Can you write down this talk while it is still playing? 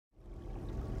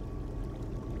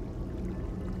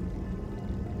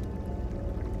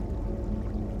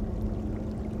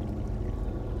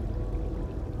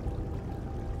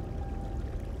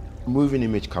moving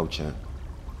image culture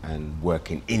and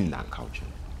working in that culture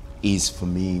is for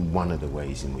me one of the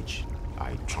ways in which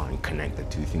I try and connect the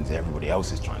two things that everybody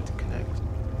else is trying to connect,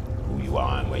 who you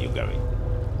are and where you're going.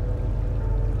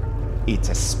 It's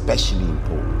especially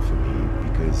important for me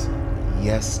because,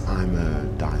 yes, I'm a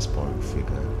diasporic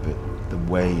figure, but the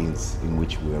ways in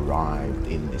which we arrived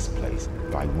in this place,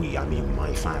 by we, I mean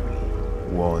my family,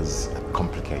 was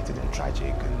complicated and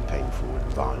tragic and painful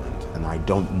and violent. And I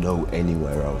don't know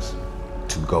anywhere else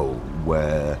to go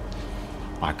where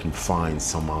I can find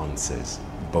some answers,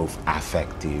 both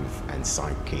affective and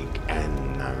psychic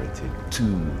and narrative, to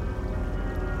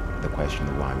the question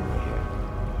of why we were here.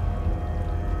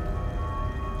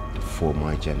 For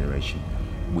my generation,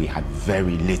 we had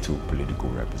very little political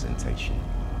representation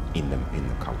in the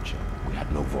culture. We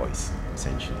had no voice,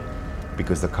 essentially,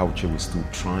 because the culture was still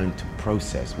trying to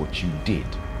process what you did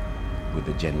with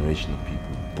a generation of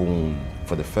people born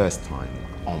for the first time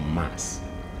en masse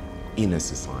in a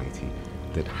society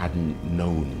that hadn't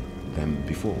known them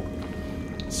before.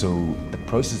 So the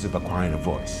process of acquiring a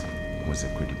voice was a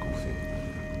critical thing.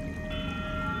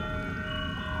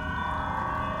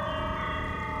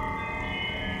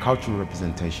 Cultural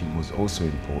representation was also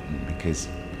important because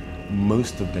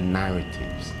most of the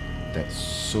narratives that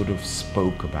sort of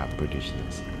spoke about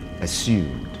Britishness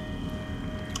assumed,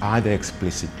 either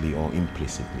explicitly or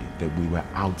implicitly, that we were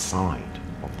outside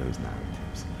of those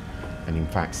narratives. And in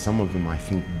fact, some of them, I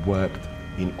think, worked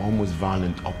in almost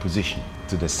violent opposition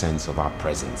to the sense of our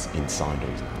presence inside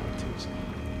those narratives.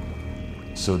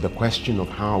 So the question of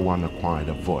how one acquired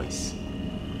a voice,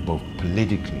 both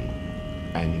politically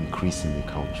and increasingly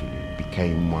culturally,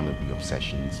 became one of the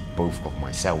obsessions, both of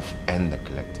myself and the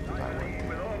collective that I worked in.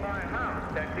 With all my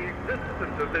heart that the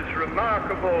existence of this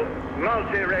remarkable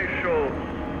multiracial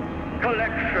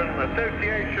collection,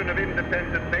 association of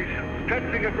independent nations,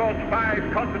 stretching across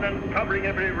 5 continents, covering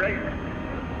every race,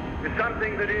 is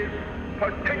something that is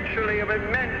potentially of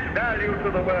immense value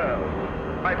to the world.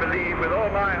 I believe with all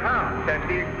my heart that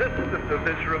the existence of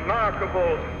this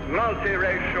remarkable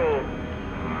multiracial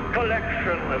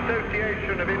collection,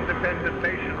 association of independent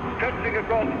nations, stretching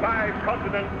across 5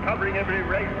 continents, covering every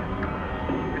race,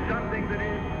 is something that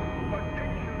is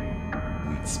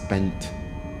potentially... We spent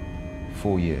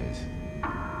 4 years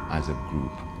as a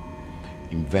group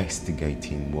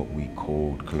investigating what we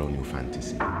called colonial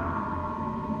fantasy.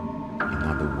 In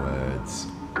other words,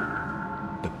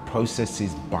 the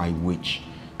processes by which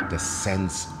the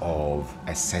sense of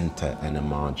a center and a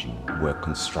margin were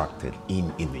constructed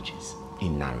in images,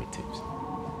 in narratives.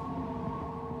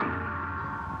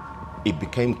 It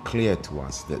became clear to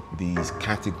us that these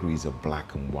categories of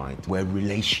black and white were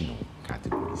relational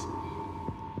categories.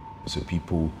 So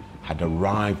people had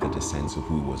arrived at a sense of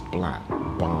who was black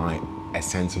by a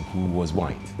sense of who was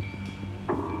white.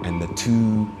 And the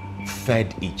two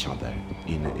fed each other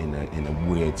in a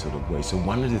weird sort of way. So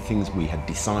one of the things we had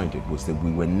decided was that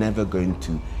we were never going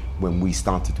to, when we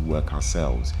started to work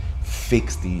ourselves,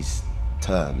 fix these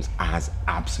terms as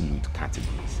absolute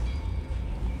categories.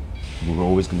 We were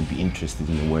always going to be interested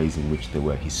in the ways in which they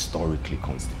were historically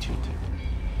constituted.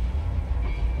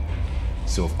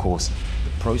 So of course,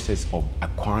 the process of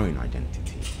acquiring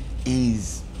identity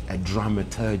is a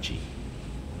dramaturgy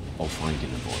of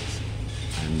finding a voice.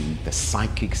 And the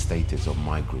psychic status of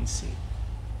migrancy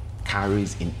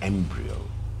carries in embryo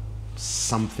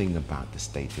something about the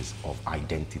status of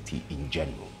identity in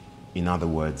general. In other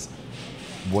words,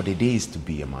 what it is to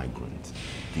be a migrant,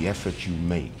 the effort you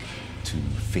make to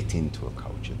fit into a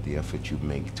culture, the effort you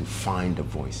make to find a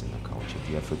voice in a culture,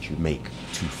 the effort you make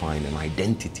to find an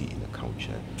identity in a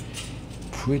culture,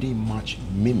 pretty much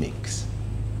mimics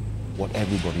what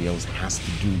everybody else has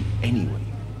to do anyway.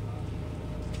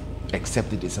 Except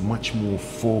that it's a much more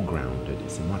foregrounded,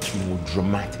 it's a much more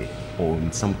dramatic, or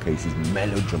in some cases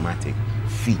melodramatic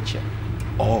feature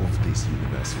of this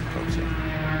universal project.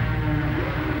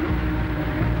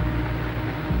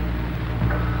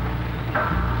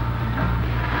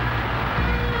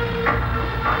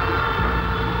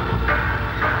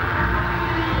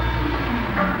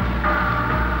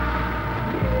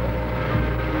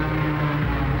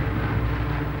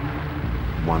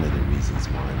 One of the reasons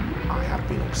why I have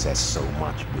been obsessed so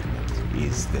much with memory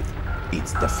is that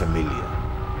it's the familiar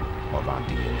of our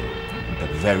DNA. The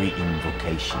very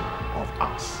invocation of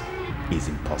us is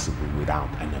impossible without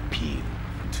an appeal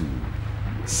to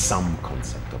some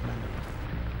concept of memory.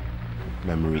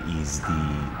 Memory is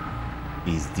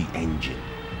the engine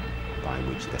by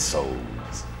which the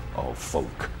souls of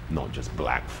folk, not just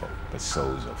black folk, but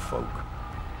souls of folk,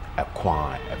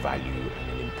 acquire a value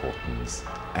and an importance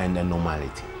and a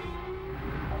normality.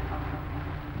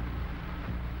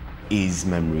 Is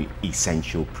memory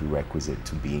essential prerequisite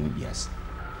to being? Yes,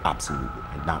 absolutely.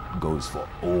 And that goes for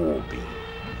all being.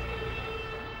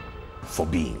 For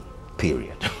being,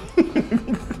 period.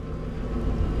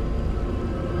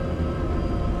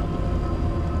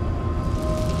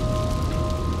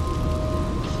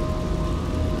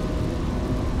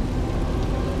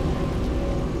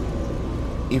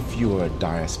 If you're a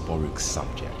diasporic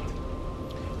subject,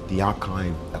 the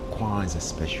archive acquires a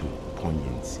special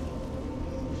poignancy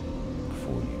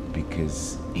for you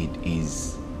because it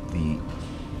is the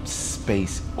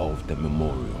space of the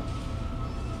memorial.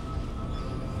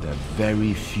 There are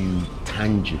very few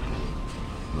tangible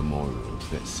memorials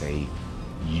that say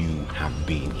you have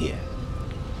been here.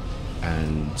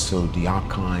 And so the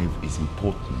archive is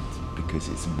important because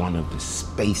it's one of the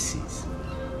spaces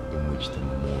in which the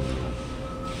memorial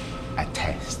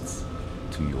attests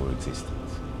to your existence.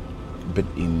 But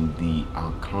in the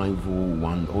archival,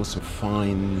 one also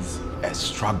finds a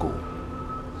struggle,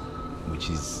 which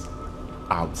is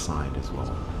outside as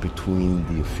well, between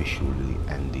the official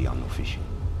and the unofficial.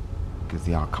 Because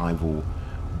the archival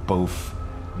both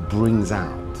brings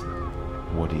out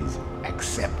what is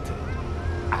accepted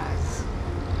as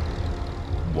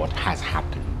what has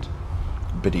happened,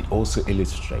 but it also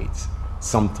illustrates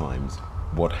sometimes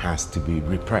what has to be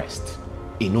repressed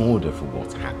in order for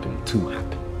what's happened to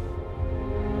happen.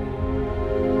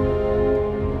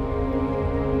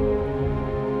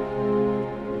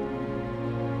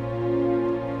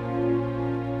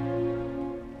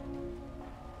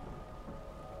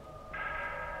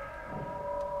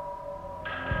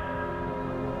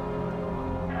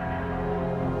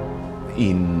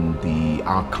 In the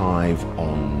archive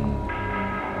on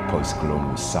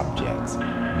post-colonial subjects,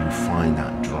 you find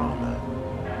that drama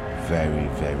very,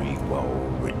 very well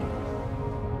written.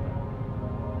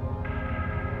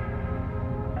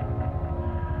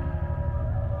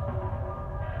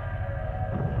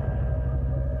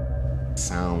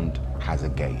 Sound has a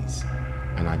gaze,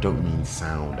 and I don't mean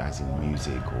sound as in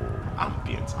music or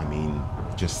ambience. I mean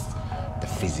just the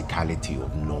physicality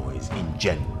of noise in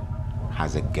general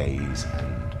has a gaze,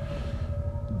 and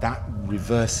that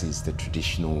reverses the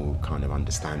traditional kind of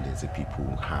understandings that people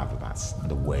have about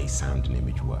the way sound and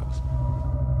image works.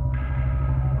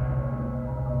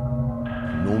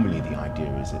 Normally the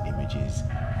idea is that images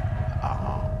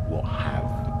are what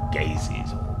have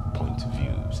gazes or point of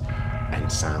views,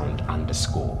 and sound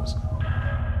underscores.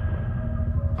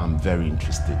 I'm very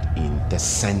interested in the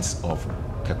sense of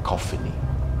cacophony,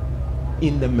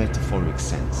 in the metaphoric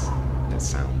sense that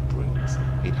sound brings.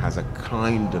 It has a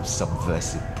kind of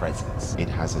subversive presence. It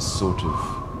has a sort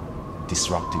of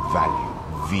disruptive value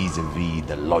vis-a-vis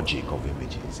the logic of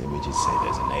images. Images say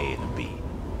there's an A and a B.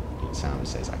 Sound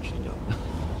says actually no.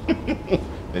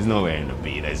 There's no A and a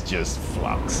B, there's just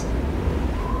flux.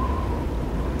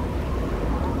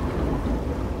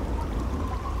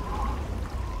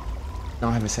 Now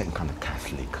I have a certain kind of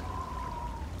Catholic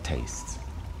taste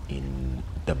in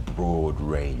the broad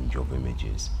range of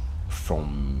images,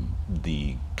 from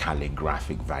the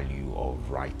calligraphic value of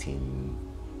writing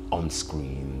on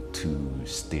screen to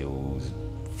stills,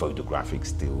 photographic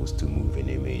stills to moving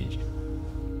image,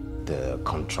 the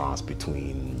contrast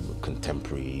between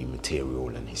contemporary material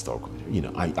and historical material. You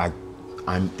know,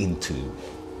 I'm into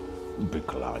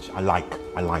bricolage. I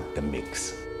like the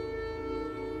mix.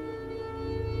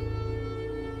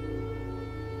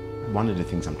 One of the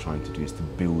things I'm trying to do is to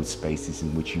build spaces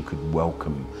in which you could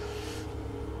welcome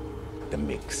the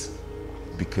mix,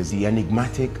 because the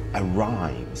enigmatic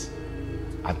arrives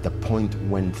at the point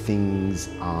when things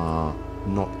are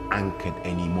not anchored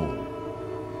anymore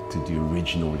to the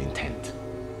original intent,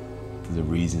 to the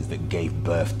reasons that gave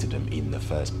birth to them in the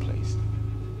first place.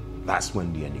 That's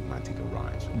when the enigmatic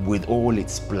arrives, with all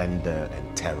its splendor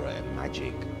and terror and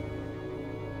magic.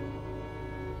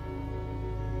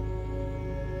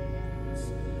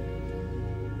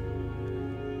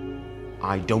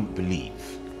 I don't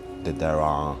believe that there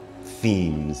are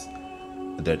themes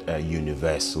that are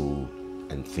universal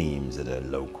and themes that are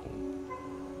local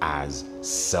as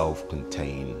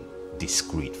self-contained,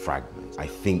 discrete fragments. I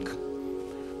think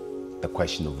the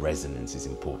question of resonance is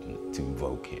important to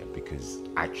invoke here, because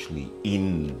actually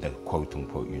in the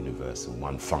quote-unquote universal,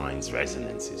 one finds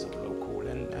resonances of local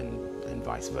and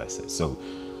vice versa. So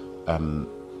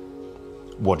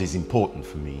what is important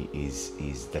for me is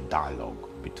the dialogue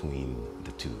between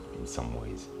the two in some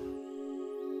ways.